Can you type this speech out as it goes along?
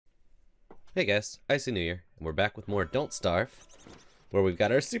Hey guys, Icynewyear, and we're back with more Don't Starve, where we've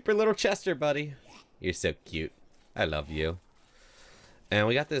got our super little Chester buddy. You're so cute. I love you. And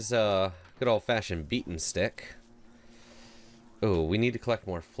we got this good old-fashioned beaten stick. Oh, we need to collect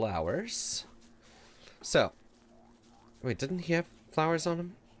more flowers. So, wait, didn't he have flowers on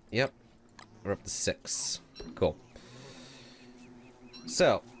him? Yep. We're up to 6. Cool.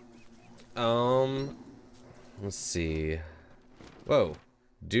 So, let's see. Whoa.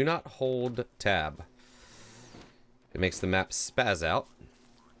 Do not hold tab. It makes the map spaz out.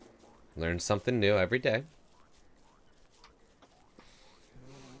 Learn something new every day.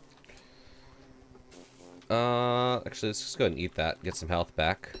 Actually, let's just go ahead and eat that. Get some health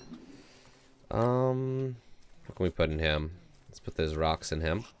back. What can we put in him? Let's put those rocks in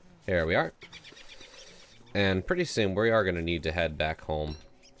him. Here we are. And pretty soon we are going to need to head back home.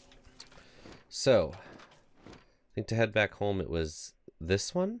 So, I think to head back home it was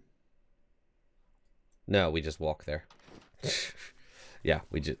this one? No, we just walk there. Yeah,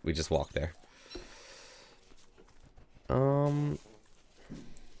 we just walk there.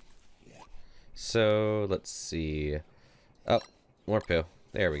 So let's see. Oh, more poo.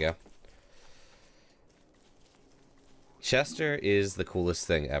 There we go. Chester is the coolest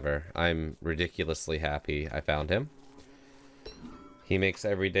thing ever. I'm ridiculously happy I found him. He makes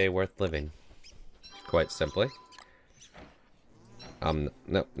every day worth living. Quite simply. No,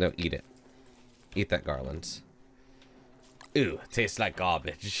 eat it. Eat that garland. Ooh, tastes like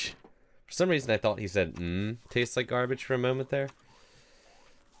garbage. For some reason I thought he said, tastes like garbage for a moment there.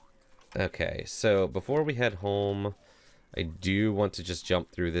 Okay, so before we head home, I do want to just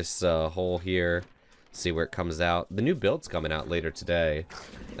jump through this hole here, see where it comes out. The new build's coming out later today,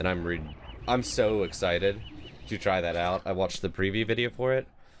 and I'm so excited to try that out. I watched the preview video for it.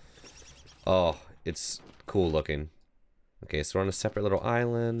 Oh, it's cool looking. Okay, so we're on a separate little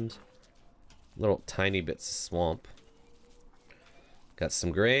island. Little tiny bits of swamp. Got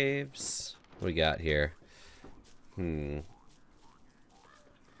some graves. What we got here?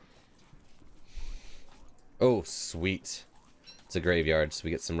 Oh, sweet. It's a graveyard, so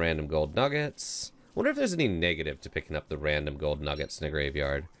we get some random gold nuggets. Wonder if there's any negative to picking up the random gold nuggets in a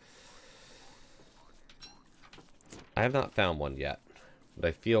graveyard. I have not found one yet, but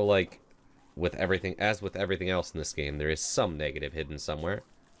I feel like with everything, as with everything else in this game, there is some negative hidden somewhere.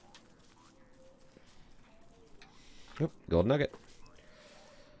 Oh, gold nugget.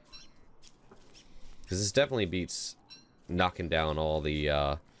 Because this definitely beats knocking down all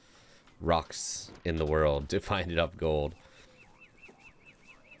the rocks in the world to find enough gold.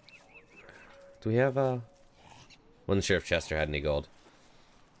 Do we have wasn't sure if Chester had any gold.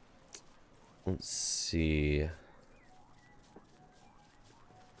 Let's see.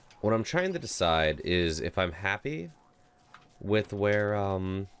 What I'm trying to decide is if I'm happy with where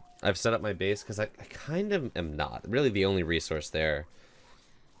I've set up my base, because I kind of am not. Really the only resource there.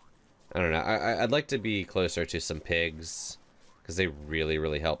 I don't know. I'd like to be closer to some pigs, because they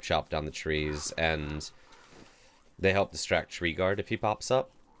really help chop down the trees, and they help distract Tree Guard if he pops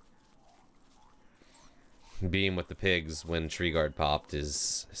up. Being with the pigs when Tree Guard popped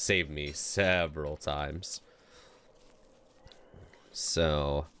is saved me several times.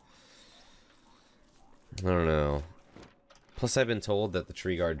 So, I don't know. Plus, I've been told that the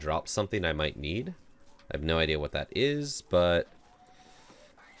Tree Guard drops something I might need. I have no idea what that is, but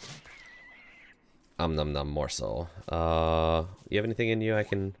num num morsel. You have anything in you I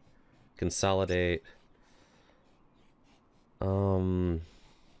can consolidate? There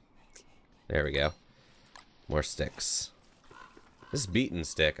we go. More sticks. This beaten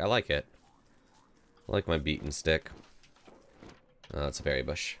stick, I like it. I like my beaten stick. It's a berry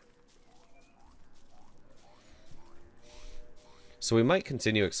bush. So we might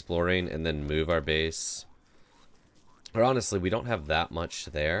continue exploring and then move our base. Or honestly, we don't have that much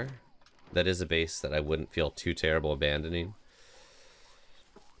there. That is a base that I wouldn't feel too terrible abandoning.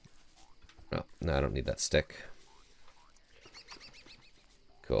 Oh, no, I don't need that stick.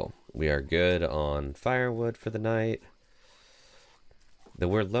 Cool. We are good on firewood for the night. Though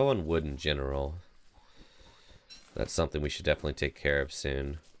we're low on wood in general. That's something we should definitely take care of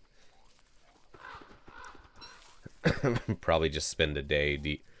soon. Probably just spend a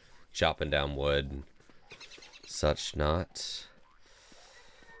day chopping down wood and such not.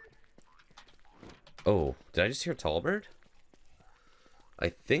 Oh, did I just hear Tallbird? I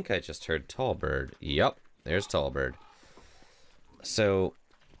think I just heard Tallbird. Yup, there's Tallbird. So,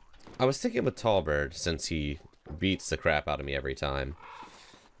 I was thinking with Tallbird, since he beats the crap out of me every time,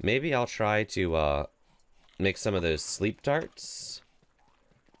 maybe I'll try to make some of those sleep darts.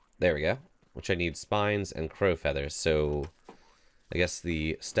 There we go. Which I need spines and crow feathers, so I guess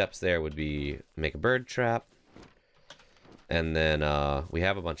the steps there would be make a bird trap. And then we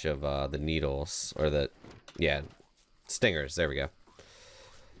have a bunch of the needles, or the, yeah, stingers. There we go.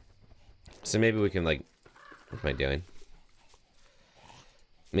 So maybe we can, like, what am I doing?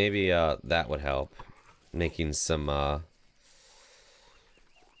 Maybe that would help. Making some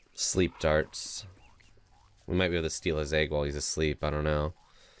sleep darts. We might be able to steal his egg while he's asleep. I don't know.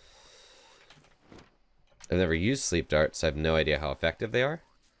 I've never used sleep darts. I have no idea how effective they are.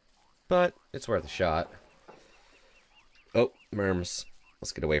 But it's worth a shot. Oh, merms.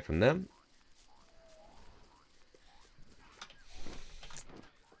 Let's get away from them.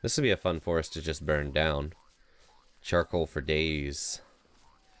 This would be a fun forest to just burn down. Charcoal for days.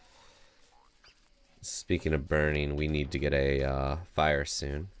 Speaking of burning, we need to get a fire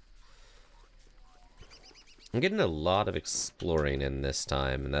soon. I'm getting a lot of exploring in this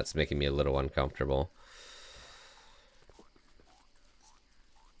time, and that's making me a little uncomfortable.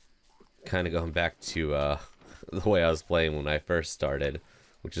 Kind of going back to the way I was playing when I first started,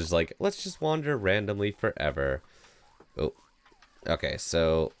 which is like, let's just wander randomly forever. Oh, okay,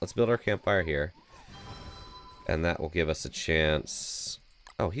 so let's build our campfire here. And that will give us a chance.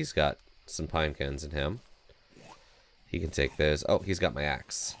 Oh, he's got some pine cones in him. He can take those. Oh, he's got my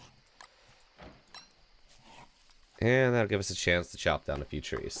axe. And that'll give us a chance to chop down a few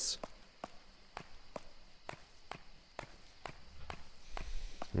trees.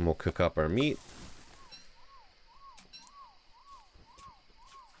 And we'll cook up our meat.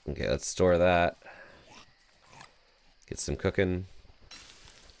 Okay, let's store that. Get some cooking.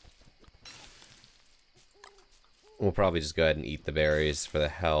 We'll probably just go ahead and eat the berries for the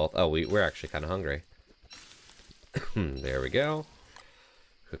health. Oh, we're actually kind of hungry. There we go.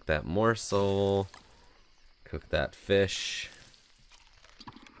 Cook that morsel. Cook that fish.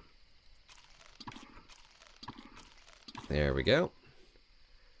 There we go.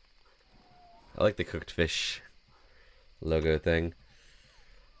 I like the cooked fish logo thing.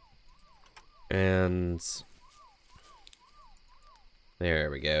 And there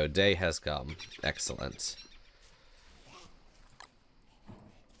we go. Day has come. Excellent.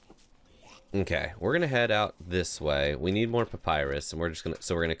 Okay, we're gonna head out this way. We need more papyrus, and we're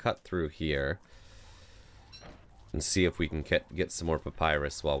gonna cut through here and see if we can get some more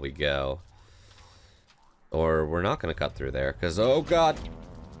papyrus while we go. Or we're not gonna cut through there, because oh god,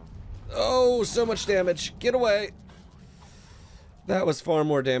 oh, so much damage. Get away. That was far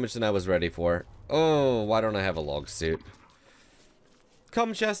more damage than I was ready for. Oh, why don't I have a log suit?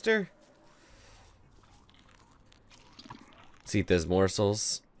 Come, Chester. Let's eat those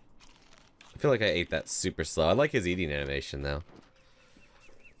morsels. I feel like I ate that super slow. I like his eating animation, though.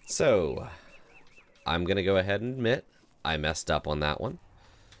 So, I'm gonna go ahead and admit I messed up on that one.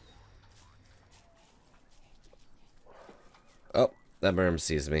 Oh, that merm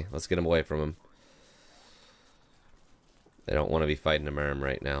sees me. Let's get him away from him. I don't want to be fighting a merm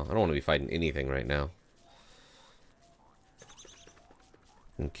right now. I don't want to be fighting anything right now.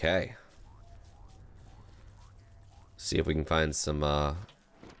 Okay. See if we can find some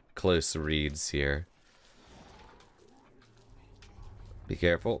close reads here. Be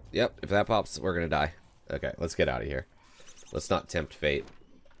careful. Yep, if that pops, we're gonna die. Okay, let's get out of here. Let's not tempt fate.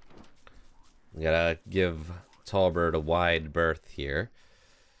 We gotta give Tallbird a wide berth here.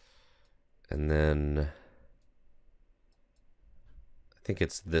 And then I think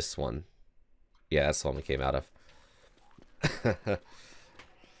it's this one. Yeah, that's the one we came out of.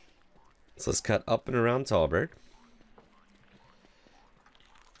 So let's cut up and around Tallbird.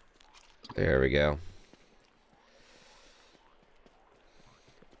 There we go.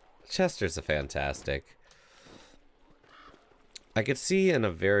 Chester's a fantastic. I could see in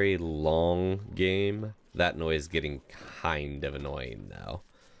a very long game that noise getting kind of annoying though.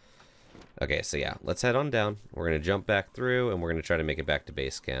 Okay, so yeah, let's head on down. We're going to jump back through and we're going to try to make it back to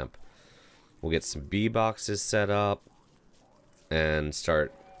base camp. We'll get some bee boxes set up and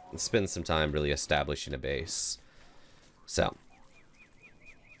spend some time really establishing a base. So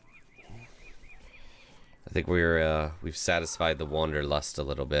I think we've satisfied the wanderlust a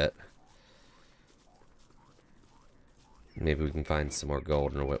little bit. Maybe we can find some more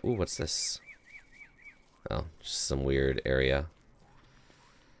gold or what. Ooh, what's this? Oh, just some weird area.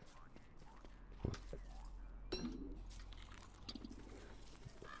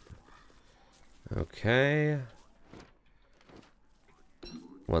 Okay.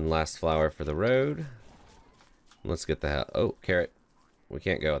 One last flower for the road. Let's get the oh, carrot. We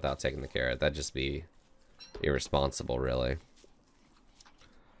can't go without taking the carrot. That'd just be irresponsible, really.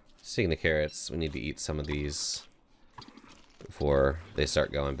 Seeing the carrots, we need to eat some of these before they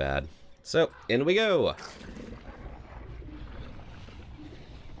start going bad. So, in we go!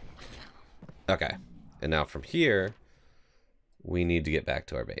 Okay. And now from here, we need to get back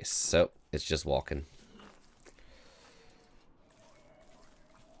to our base. So, it's just walking.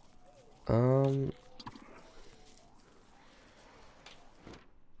 Oh,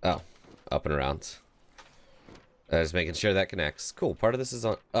 up and around. Just making sure that connects. Cool, part of this is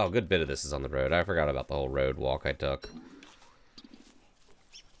on... Oh, a good bit of this is on the road. I forgot about the whole road walk I took.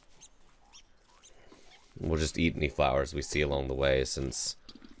 We'll just eat any flowers we see along the way, since...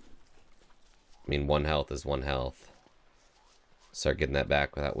 I mean, 1 health is 1 health. Start getting that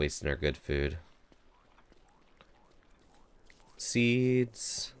back without wasting our good food.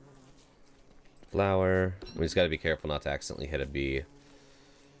 Seeds. Flour. We just gotta be careful not to accidentally hit a bee.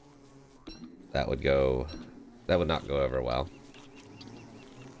 That would not go over well.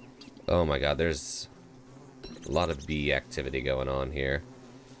 Oh my god, there's a lot of bee activity going on here.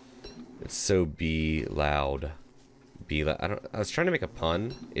 It's so bee loud. I was trying to make a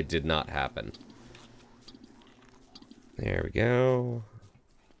pun. It did not happen. There we go.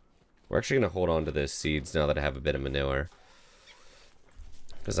 We're actually going to hold on to those seeds now that I have a bit of manure.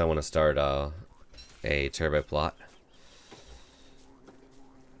 Because I want to start a turbo plot.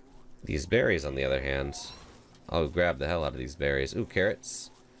 These berries, on the other hand, I'll grab the hell out of these berries. Ooh,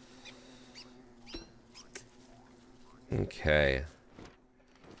 carrots. Okay.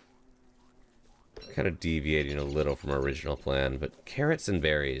 Kind of deviating a little from our original plan, but carrots and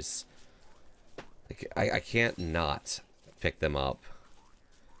berries. I can't not pick them up.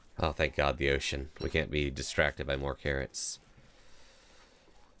 Oh, thank God, the ocean. We can't be distracted by more carrots.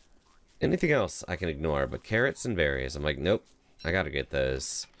 Anything else I can ignore, but carrots and berries. I'm like, nope, I gotta get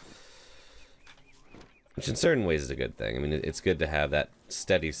those. Which in certain ways is a good thing. I mean, it's good to have that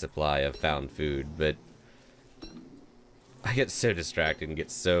steady supply of found food, but I get so distracted and get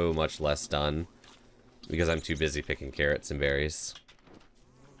so much less done because I'm too busy picking carrots and berries.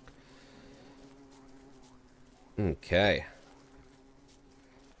 Okay.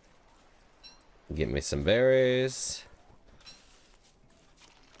 Get me some berries.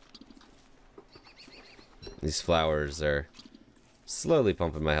 These flowers are slowly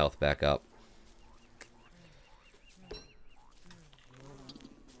pumping my health back up.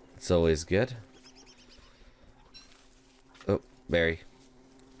 It's always good. Oh, berry.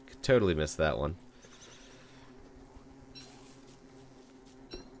 Could totally missed that one.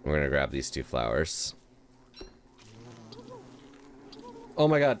 We're gonna grab these 2 flowers. Oh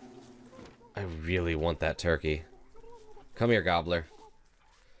my god. I really want that turkey. Come here, gobbler.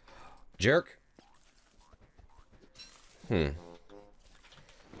 Jerk.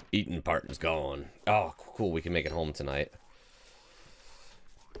 Eating part is gone. Oh, cool. We can make it home tonight.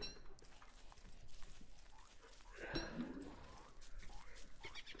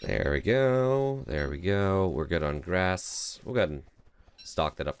 There we go. There we go. We're good on grass. We'll go ahead and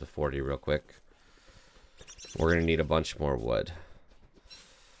stock that up to 40 real quick. We're going to need a bunch more wood.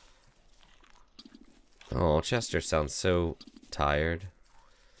 Oh, Chester sounds so tired.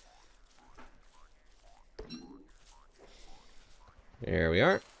 There we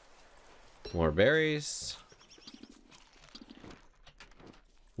are. More berries.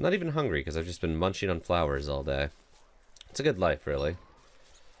 I'm not even hungry because I've just been munching on flowers all day. It's a good life, really.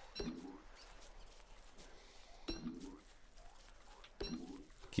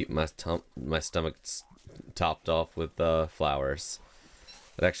 Keep my stomach topped off with flowers.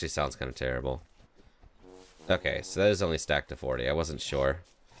 That actually sounds kind of terrible. Okay, so that is only stacked to 40. I wasn't sure.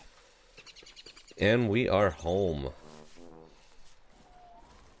 And we are home.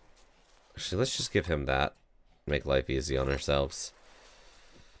 Actually, let's just give him that. Make life easy on ourselves.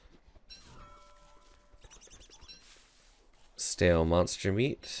 Stale monster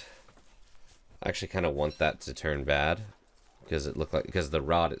meat. I actually kind of want that to turn bad. Because it looked like, because the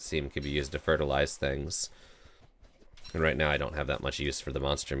rod, it seemed, could be used to fertilize things. And right now I don't have that much use for the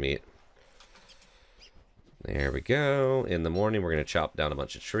monster meat. There we go. In the morning we're going to chop down a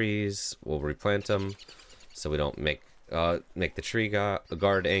bunch of trees. We'll replant them so we don't make the tree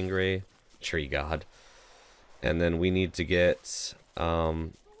guard angry. Tree god. And then we need to get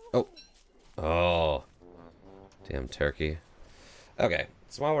oh, damn turkey. Okay,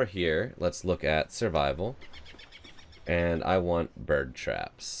 so while we're here, let's look at survival. And I want bird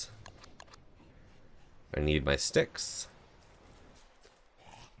traps. I need my sticks.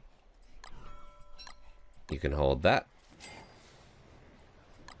 You can hold that.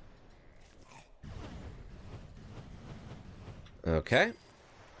 Okay.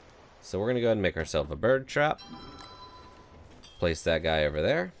 So we're going to go ahead and make ourselves a bird trap. Place that guy over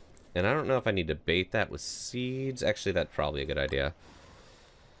there. And I don't know if I need to bait that with seeds. Actually, that's probably a good idea.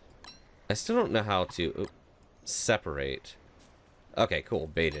 I still don't know how to separate. Okay, cool.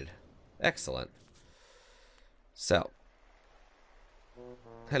 Baited. Excellent. So.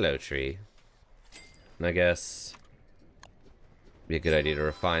 Hello, tree. And I guess it'd be a good idea to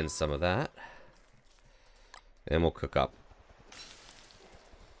refine some of that. And we'll cook up.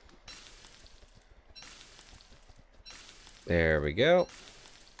 There we go.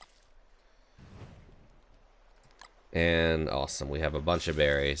 And awesome, we have a bunch of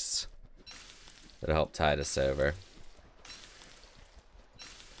berries that'll help tide us over.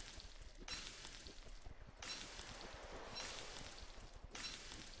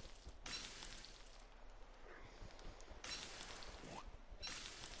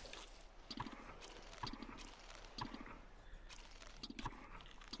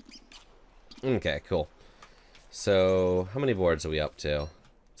 Okay, cool. So, how many boards are we up to?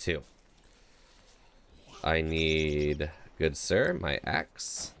 2. I need, good sir, my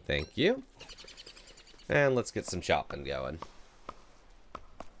axe. Thank you. And let's get some chopping going.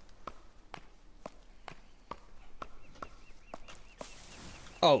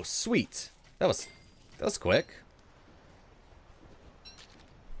 Oh, sweet. That was quick.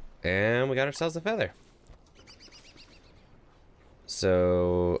 And we got ourselves a feather.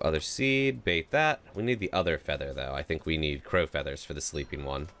 So, other seed, bait that. We need the other feather, though. I think we need crow feathers for the sleeping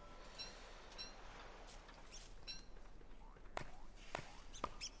one.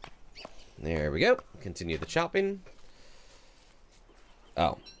 There we go. Continue the chopping.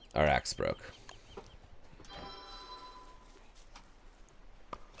 Oh, our axe broke.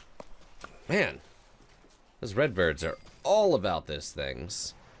 Man, those redbirds are all about those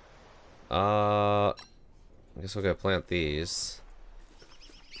things. I guess we'll go plant these.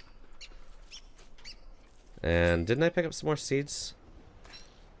 And didn't I pick up some more seeds?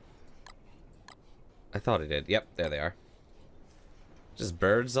 I thought I did. Yep, there they are. Just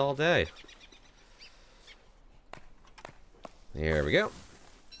birds all day. Here we go.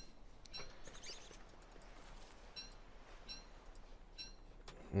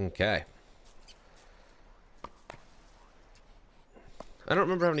 Okay. I don't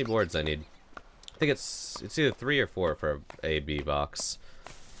remember how many boards I need. I think it's either 3 or 4 for a bee box.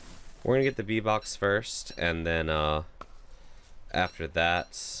 We're gonna get the bee box first, and then after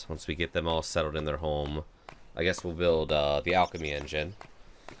that, once we get them all settled in their home, I guess we'll build the alchemy engine,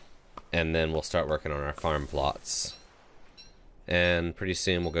 and then we'll start working on our farm plots. And pretty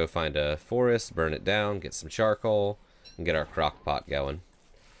soon we'll go find a forest, burn it down, get some charcoal, and get our crock pot going.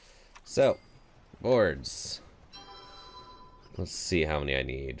 So, boards. Let's see how many I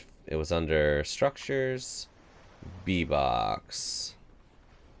need. It was under structures, bee box.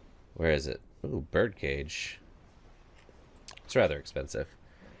 Where is it? Ooh, bird cage. It's rather expensive.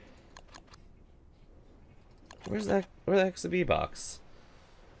 Where the heck's the bee box?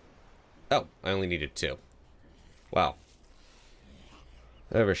 Oh, I only needed 2. Wow.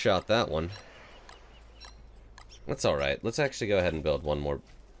 I overshot that one. That's alright. Let's actually go ahead and build one more.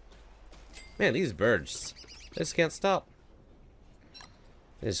 Man, these birds, they just can't stop.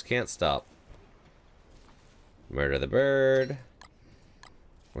 They just can't stop. Murder the bird.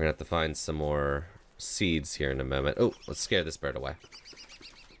 We're gonna have to find some more seeds here in a moment. Oh, let's scare this bird away.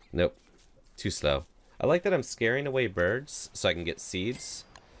 Nope. Too slow. I like that I'm scaring away birds so I can get seeds.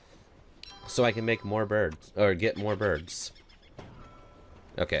 So I can make more birds, or get more birds.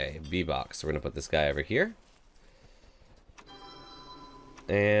 Okay, bee box. We're gonna put this guy over here.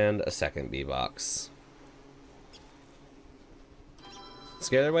 And a second bee box.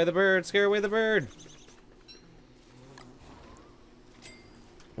 Scare away the bird! Scare away the bird! I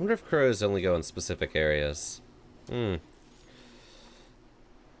wonder if crows only go in specific areas.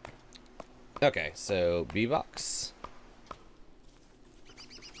 Okay, so bee box.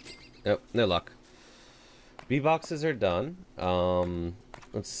 Nope, no luck. Bee boxes are done.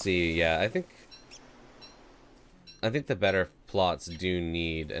 Let's see. Yeah, I think the better plots do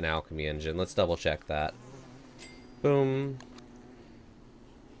need an alchemy engine. Let's double check that. Boom.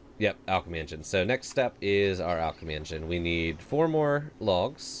 Yep, alchemy engine. So next step is our alchemy engine. We need 4 more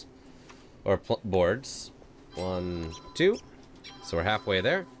logs, or boards. 1, 2. So we're halfway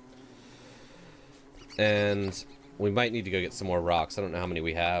there. And we might need to go get some more rocks. I don't know how many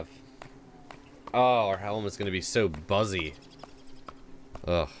we have. Oh, our helm is going to be so buzzy.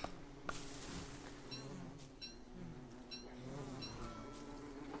 Ugh.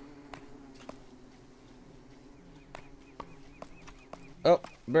 Oh,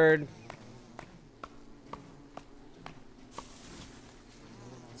 bird.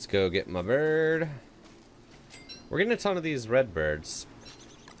 Let's go get my bird. We're getting a ton of these red birds.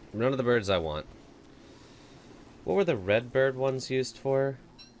 None of the birds I want. What were the red bird ones used for?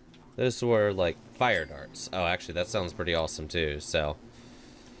 Those were like fire darts. Oh, actually, that sounds pretty awesome too. So,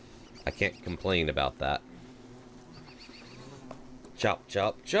 I can't complain about that. Chop,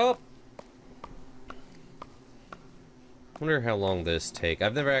 chop, chop! Wonder how long those take.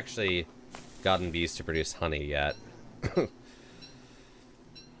 I've never actually gotten bees to produce honey yet.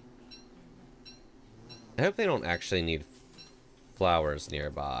 I hope they don't actually need flowers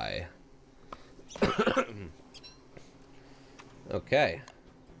nearby. Okay.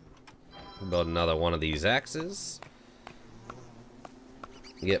 Build another one of these axes.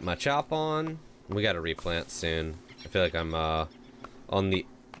 Get my chop on. We gotta replant soon. I feel like I'm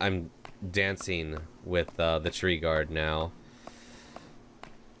I'm dancing with the tree guard now.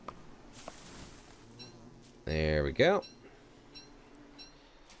 There we go.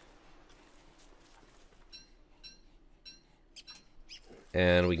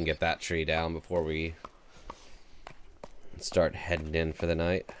 And we can get that tree down before we start heading in for the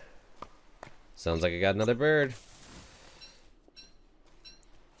night. Sounds like I got another bird.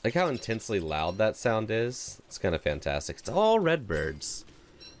 Like how intensely loud that sound is. It's kind of fantastic. It's all red birds.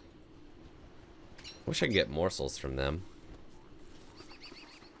 Wish I could get morsels from them.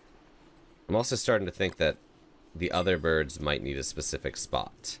 I'm also starting to think that the other birds might need a specific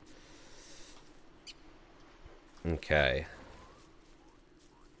spot. Okay.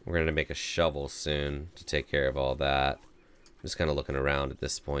 We're going to make a shovel soon to take care of all that. I'm just kind of looking around at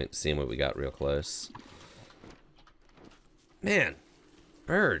this point, seeing what we got real close. Man,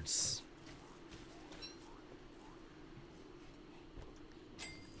 birds.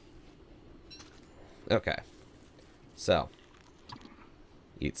 Okay. So,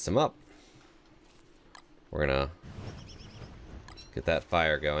 eat some up. We're going to get that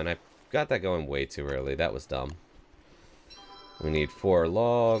fire going. I got that going way too early. That was dumb. We need 4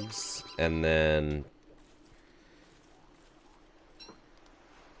 logs, and then...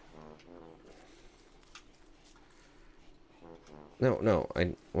 No,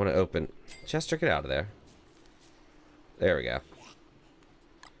 I want to open... Chester, get out of there. There we go.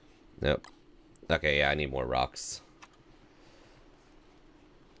 Nope. Okay, yeah, I need more rocks.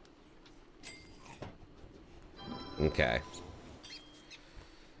 Okay.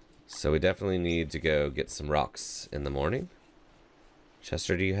 So we definitely need to go get some rocks in the morning.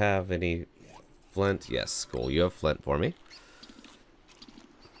 Chester, do you have any flint? Yes, cool. You have flint for me.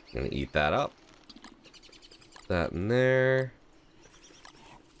 I'm gonna eat that up. That in there.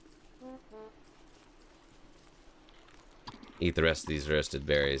 Eat the rest of these roasted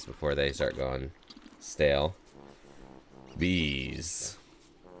berries before they start going stale. Bees.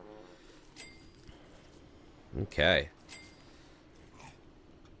 Okay.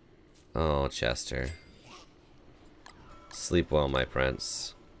 Oh, Chester. Sleep well, my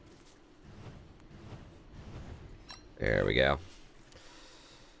prince. There we go.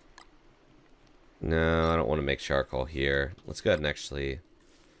 No, I don't want to make charcoal here. Let's go ahead and actually...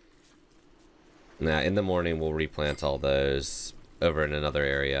 Nah, in the morning we'll replant all those over in another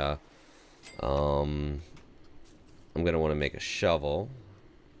area. I'm going to want to make a shovel.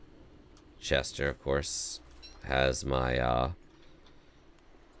 Chester, of course, has my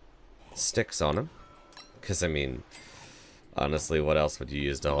sticks on him. Because, I mean... Honestly, what else would you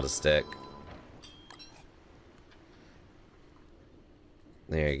use to hold a stick?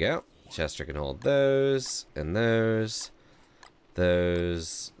 There you go. Chester can hold those, and those,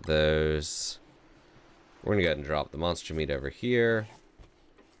 those. We're gonna go ahead and drop the monster meat over here.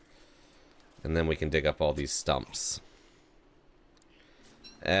 And then we can dig up all these stumps.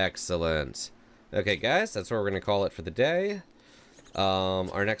 Excellent. Okay, guys, that's what we're gonna call it for the day.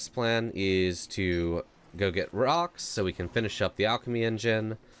 Our next plan is to go get rocks so we can finish up the alchemy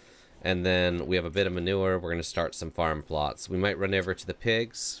engine, and then we have a bit of manure. We're going to start some farm plots. We might run over to the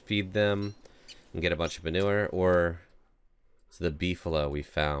pigs, feed them, and get a bunch of manure, or to the beefalo we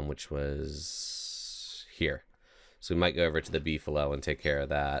found, which was here. So we might go over to the beefalo and take care of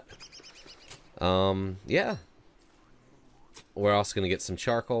that. Yeah. We're also going to get some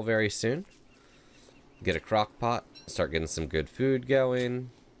charcoal very soon. Get a crock pot, start getting some good food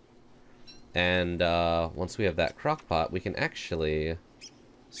going. And once we have that crock pot, we can actually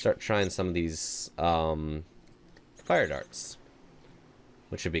start trying some of these fire darts,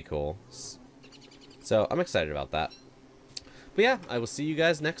 which would be cool. So I'm excited about that. But yeah, I will see you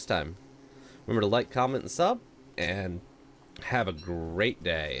guys next time. Remember to like, comment, and sub, and have a great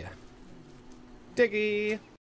day. Diggy!